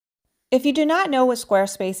If you do not know what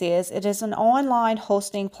Squarespace is, it is an online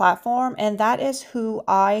hosting platform, and that is who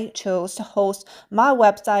I chose to host my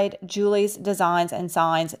website,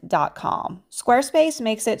 juliesdesignsandsigns.com. Squarespace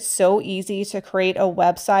makes it so easy to create a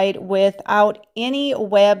website without any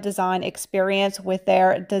web design experience with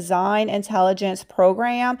their design intelligence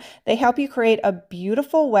program. They help you create a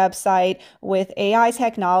beautiful website with AI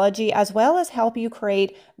technology, as well as help you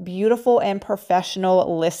create beautiful and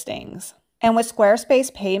professional listings. And with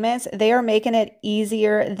Squarespace payments, they are making it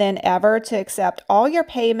easier than ever to accept all your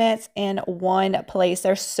payments in one place.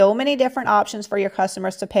 There's so many different options for your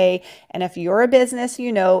customers to pay. And if you're a business,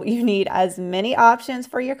 you know you need as many options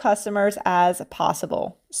for your customers as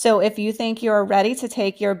possible. So if you think you're ready to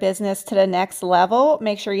take your business to the next level,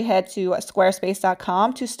 make sure you head to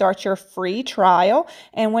squarespace.com to start your free trial.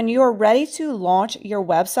 And when you are ready to launch your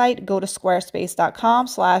website, go to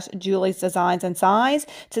squarespace.com/juliesdesignsandsigns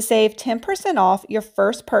to save 10% off your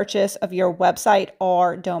first purchase of your website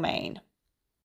or domain.